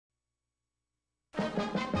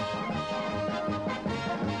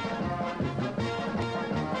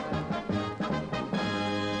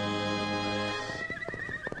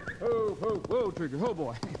Whoa, whoa, Trigger. Oh,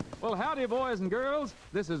 boy. Well, howdy, boys and girls.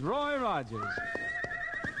 This is Roy Rogers.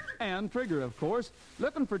 And Trigger, of course,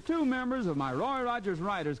 looking for two members of my Roy Rogers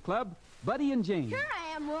Riders Club, Buddy and Jane. Sure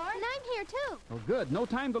I am, Roy. And I'm here, too. Oh, good. No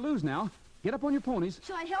time to lose now. Get up on your ponies.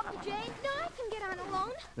 Shall I help you, Jane? No, I can get on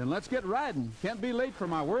alone. Then let's get riding. Can't be late for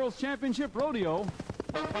my World's Championship rodeo.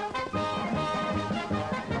 Too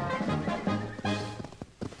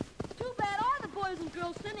bad all the boys and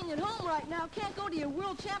girls sitting at home right now can't go to your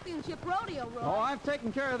World Championship rodeo, Roy. Oh, I've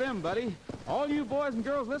taken care of them, buddy. All you boys and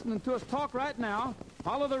girls listening to us talk right now,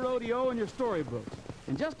 follow the rodeo in your storybooks.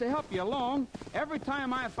 And just to help you along, every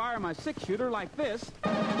time I fire my six-shooter like this,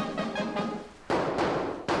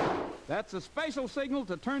 that's a special signal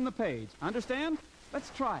to turn the page. Understand? Let's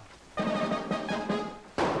try it.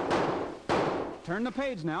 Turn the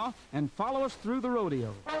page now and follow us through the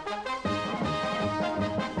rodeo. There's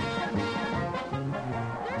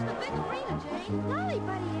the big arena, Jane. Golly,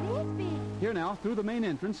 Buddy, it is big. Here now, through the main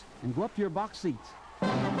entrance, and go up to your box seats.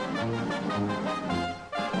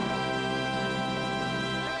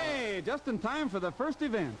 Hey, just in time for the first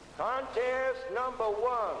event. Contest number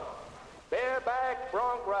 1, bareback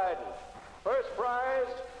bronc riding. First prize,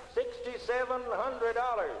 $6,700.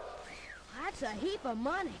 That's a heap of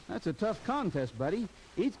money. That's a tough contest, buddy.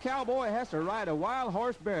 Each cowboy has to ride a wild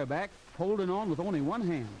horse bareback, holding on with only one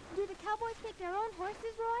hand. Do the cowboys pick their own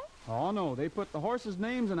horses, Roy? Oh, no. They put the horses'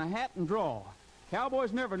 names in a hat and draw.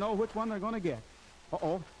 Cowboys never know which one they're going to get.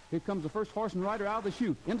 Uh-oh. Here comes the first horse and rider out of the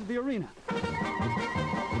chute, into the arena.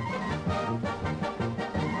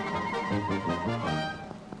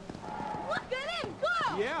 Look at him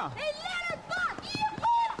go! Yeah. They let her buck!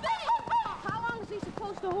 How long is he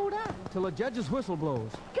supposed to hold on? Till a judge's whistle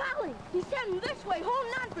blows. Golly, he's heading this way,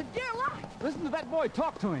 holding on for dear life. Listen to that boy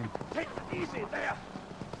talk to him. Take it easy there.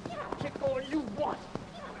 Kick all you want.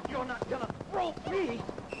 You're not gonna rope me.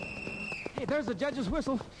 Hey, there's the judge's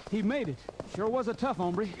whistle. He made it. Sure was a tough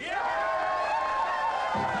hombre.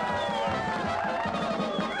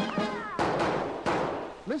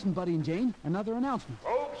 Listen, Buddy and Jane, another announcement.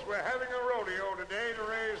 Folks, we're having a rodeo today to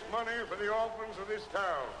raise money for the orphans of this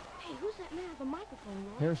town. Hey, who's that man with the microphone,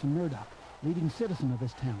 Roy? Harrison Murdoch, leading citizen of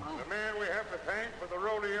this town. The man we have to thank for the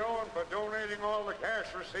rodeo and for donating all the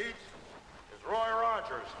cash receipts is Roy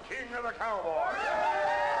Rogers, King of the Cowboys.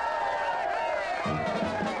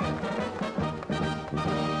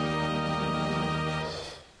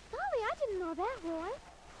 Golly, I didn't know that, Roy.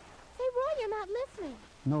 Say, Roy, you're not listening.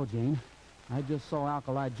 No, Jane. I just saw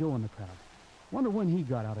Alkali Joe in the crowd. Wonder when he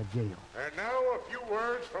got out of jail. And now a few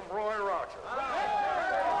words from Roy Rogers.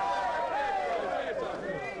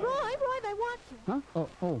 Roy, they want you. Huh?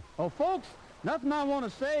 Oh, folks, nothing I want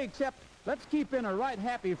to say except let's keep in a right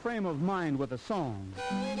happy frame of mind with a song.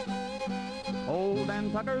 Old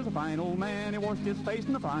Dan Tucker's a fine old man. He washed his face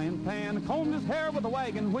in the frying pan, combed his hair with a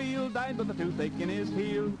wagon wheel, died with a toothache in his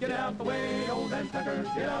heel. Get out the way, old Dan Tucker.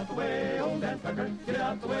 Get out the way, old Dan Tucker. Get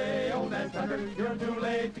out the way, old Dan Tucker. You're too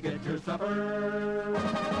late to get your supper.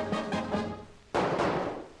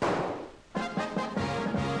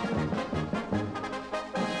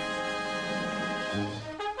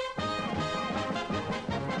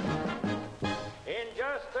 In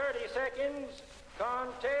just 30 seconds,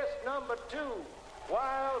 contest number 2,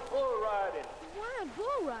 wild bull riding. Wild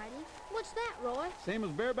bull riding? What's that, Roy? Same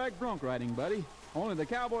as bareback bronc riding, buddy. Only the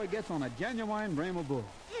cowboy gets on a genuine Brahma bull.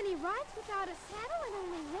 And he rides without a saddle and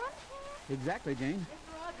only one hand? Exactly, Jane.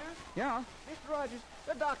 Mr. Rogers, Yeah, Mr. Rogers,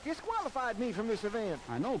 the doc disqualified me from this event.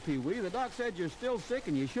 I know, Pee-wee. The doc said you're still sick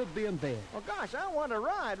and you should be in bed. Well, gosh, I want to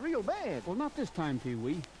ride real bad. Well, not this time,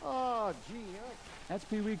 Pee-wee. Oh, gee. That's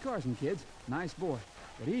Pee-wee Carson, kids. Nice boy.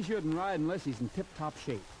 But he shouldn't ride unless he's in tip-top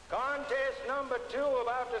shape. Contest number 2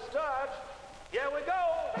 about to start. Here we go.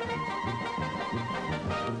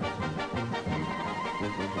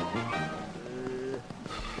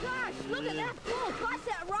 Gosh, look at that bull. Catch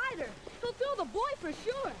that rider. He'll throw the boy for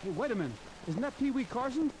sure. Hey, wait a minute. Isn't that Pee-wee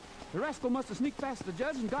Carson? The rascal must have sneaked past the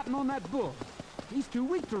judge and gotten on that bull. He's too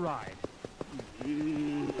weak to ride. Roy,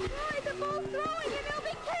 the bull's throwing and he'll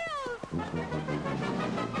be killed.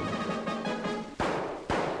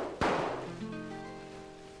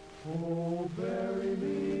 Oh, bury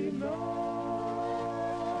me not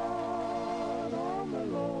on the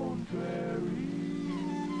lone prairie,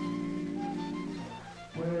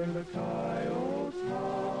 where the coyotes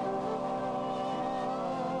howl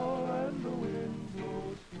and the wind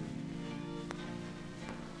blows free.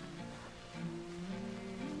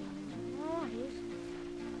 Oh, here's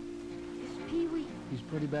Pee-wee. He's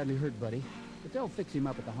pretty badly hurt, buddy. But they'll fix him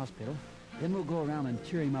up at the hospital. Then we'll go around and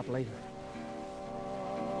cheer him up later.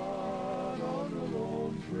 On the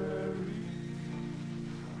lone prairie,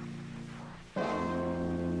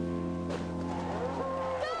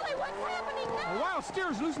 out.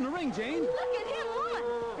 Steer's loose in the ring, Jane. Look at him run.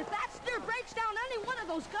 If that steer breaks down any one of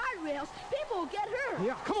those guardrails, people will get hurt.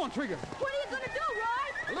 Yeah, come on, Trigger. What are you going to do,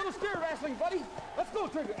 Roy? A little steer wrestling, buddy. Let's go,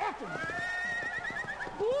 Trigger. After him.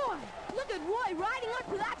 Boy, look at Roy riding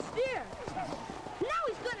up to that steer. Now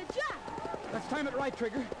he's going to jump. Let's time it right,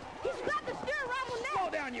 Trigger. He's got the steer around the neck. Slow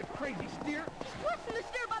down, you crazy steer. He's pushing the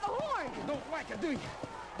steer by the horn. You don't like it, do you?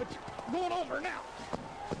 But you're going over now.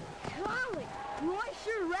 Golly, Roy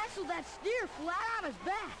sure wrestled that steer flat on his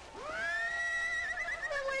back.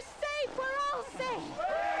 And we're safe. We're all safe.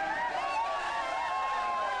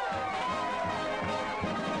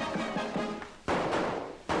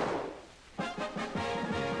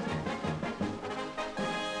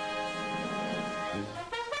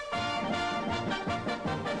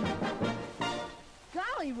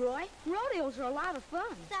 Golly, Roy, rodeos are a lot of fun.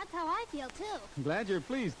 That's how I feel, too. I'm glad you're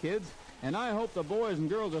pleased, kids. And I hope the boys and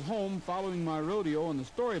girls at home following my rodeo in the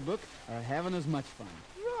storybook are having as much fun.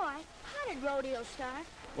 Roy, how did rodeo start?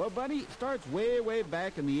 Well, buddy, it starts way, way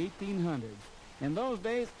back in the 1800s. In those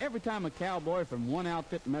days, every time a cowboy from one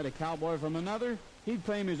outfit met a cowboy from another, he'd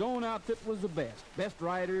claim his own outfit was the best. Best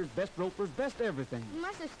riders, best ropers, best everything. You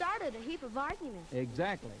must have started a heap of arguments.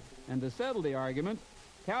 Exactly. And to settle the argument,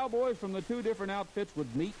 cowboys from the two different outfits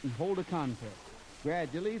would meet and hold a contest.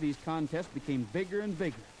 Gradually, these contests became bigger and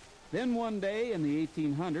bigger. Then one day in the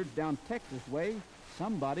 1800s, down Texas way,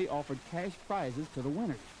 somebody offered cash prizes to the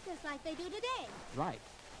winners. Just like they do today. Right.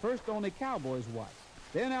 First only cowboys was.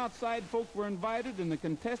 Then outside folk were invited and the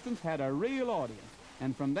contestants had a real audience.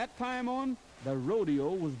 And from that time on, the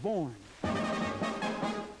rodeo was born.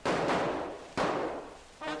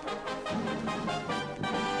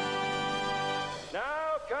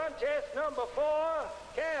 Now, contest number 4,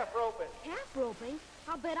 calf roping. Calf roping?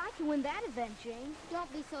 I'll bet I can win that event, Jane.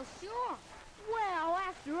 Don't be so sure. Well,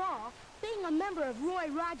 after all, being a member of Roy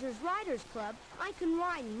Rogers' Riders Club, I can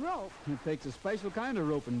ride and rope. It takes a special kind of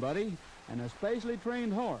roping, buddy, and a specially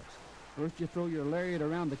trained horse. First you throw your lariat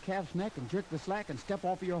around the calf's neck and jerk the slack and step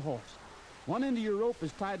off of your horse. One end of your rope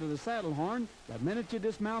is tied to the saddle horn. The minute you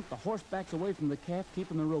dismount, the horse backs away from the calf,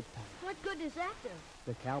 keeping the rope tight. What good does that do?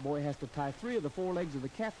 The cowboy has to tie 3 of the 4 legs of the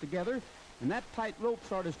calf together, and that tight rope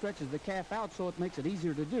sort of stretches the calf out so it makes it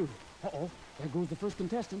easier to do. Uh-oh, there goes the first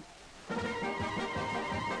contestant.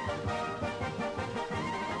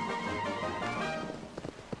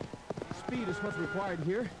 Speed is what's required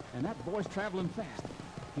here, and that boy's traveling fast.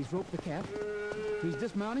 He's roped the calf. He's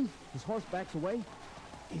dismounting. His horse backs away.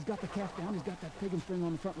 He's got the calf down. He's got that pig and string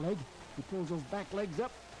on the front leg. He pulls those back legs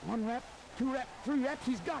up. 1 rep, 2 reps, 3 reps.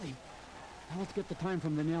 He's got him. Now let's get the time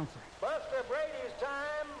from the announcer. Buster Brady's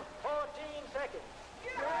time, 14 seconds.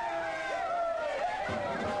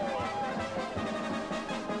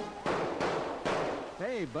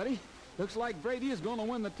 Hey, buddy. Looks like Brady is going to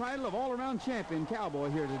win the title of all-around champion cowboy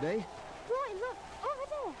here today. Roy, look, over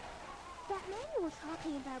there. That man you were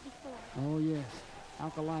talking about before. Oh, yes.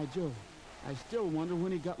 Alkali Joe. I still wonder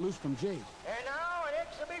when he got loose from Jade. And now an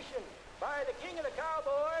exhibition by the king of the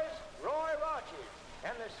cowboys, Roy Rogers,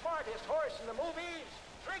 and the smartest horse in the movies,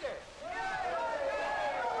 Trigger.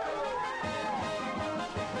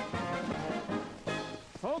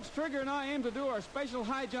 Folks, Trigger and I aim to do our special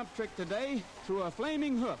high jump trick today through a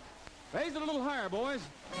flaming hook. Raise it a little higher, boys.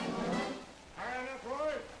 High enough,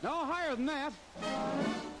 Roy? No, higher than that.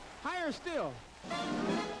 Higher still.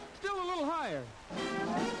 Still a little higher.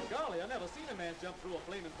 Golly, I never seen a man jump through a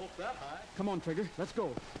flaming hook that high. Come on, Trigger. Let's go.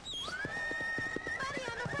 Buddy,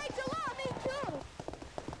 I'm afraid to law. Me too.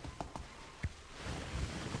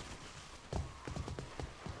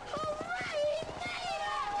 Hooray! He made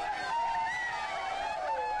it!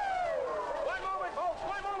 One moment, folks,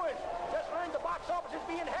 one moment. Just learned the box office is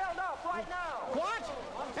being held up right now. What?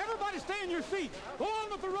 Everybody stay in your seats. Go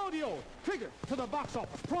on with the rodeo. Trigger, to the box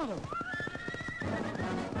office. Pronto.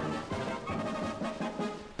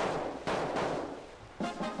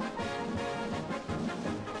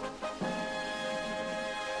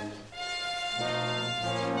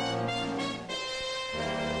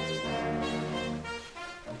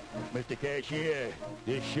 Mr. Cashier,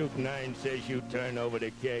 this chute 9 says you turn over the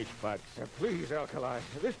cash box. Please, Alkali,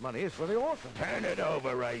 this money is for the orphan. Turn it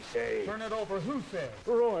over, I say. Turn it over. Who says?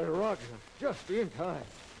 Roy Rogers, just in time.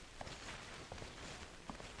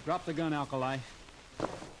 Drop the gun, Alkali.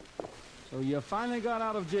 So you finally got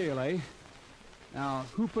out of jail, eh? Now,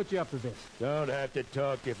 who put you up to this? Don't have to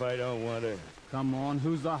talk if I don't want to. Come on,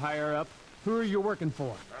 who's the higher up? Who are you working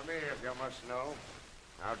for? Come here if you must know.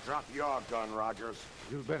 Now drop your gun, Rogers.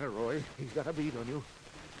 You better, Roy. He's got a bead on you.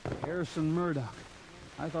 Harrison Murdoch.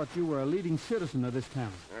 I thought you were a leading citizen of this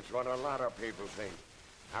town. That's what a lot of people think.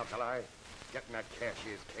 Alkali, Get in that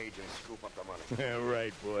cashier's cage and scoop up the money. Yeah,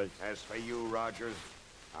 right, boss. As for you, Rogers,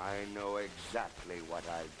 I know exactly what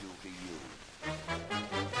I'll do to you.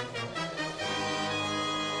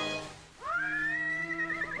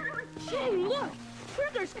 Gee, look!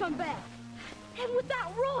 Trigger's come back! And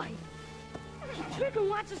without Roy! Trigger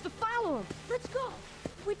wants us to follow him. Let's go.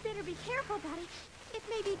 We'd better be careful, Buddy. It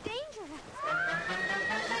may be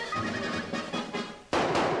dangerous.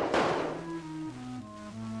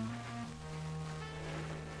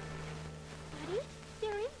 Buddy,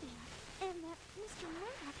 they're in there. And Mr.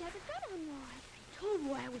 Murdoch has a gun on Roy. I told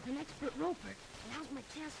Roy I was an expert roper. Now's my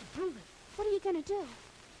chance to prove it. What are you going to do?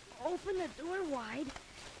 Open the door wide.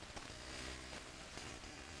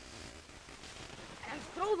 And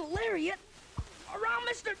throw the lariat around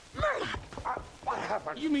Mr. Murdoch. What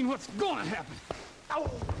happened? You mean what's gonna happen? Ow!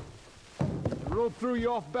 The rope threw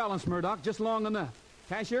you off balance, Murdoch, just long enough.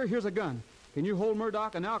 Cashier, here's a gun. Can you hold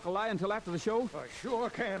Murdoch and Alkali until after the show? I sure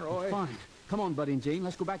can, Roy. Fine. Come on, Buddy and Jane.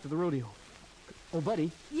 Let's go back to the rodeo. Oh,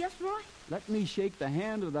 Buddy, Yes, Roy? let me shake the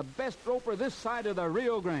hand of the best roper this side of the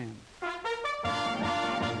Rio Grande.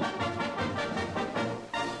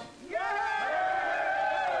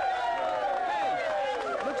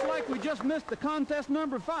 Looks like we just missed the contest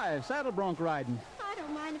number 5, saddle bronc riding. I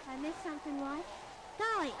don't mind if I miss something, Roy.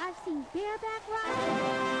 Golly, I've seen bareback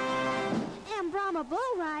riding and Brahma bull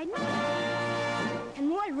riding. And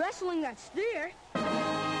Roy wrestling that steer.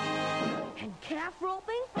 And calf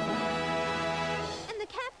roping. And the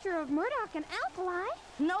capture of Murdoch and Alkali.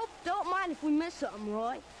 Nope, don't mind if we miss something,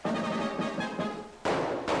 Roy.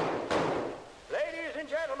 Ladies and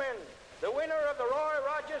gentlemen, the winner of the Roy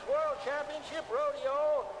Rogers World Championship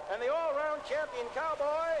Rodeo and the all-round champion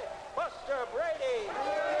cowboy, Buster Brady.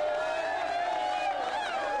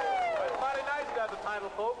 It's mighty nice to have the title,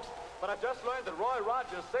 folks, but I've just learned that Roy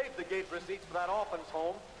Rogers saved the gate receipts for that orphan's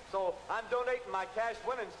home, so I'm donating my cash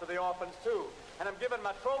winnings to the orphans, too. And I'm giving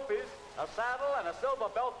my trophies, a saddle and a silver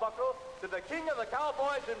belt buckle, to the king of the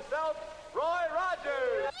cowboys himself, Roy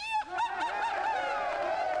Rogers!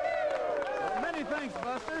 Well, many thanks,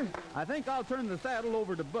 Buster. I think I'll turn the saddle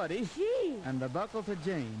over to Buddy. Gee. And the buckle to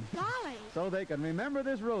Jane. Golly. So they can remember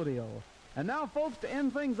this rodeo. And now, folks, to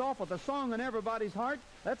end things off with a song in everybody's heart,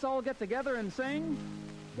 let's all get together and sing.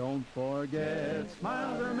 Don't forget,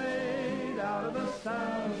 smiles are made out of the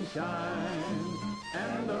sunshine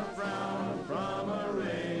and the frown from a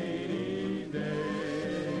rainy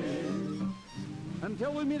day.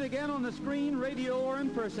 Until we meet again on the screen, radio, or in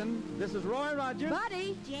person, this is Roy Rogers.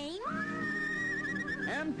 Buddy. Jane?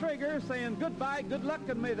 And Trigger saying goodbye, good luck,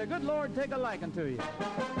 and may the good Lord take a liking to you.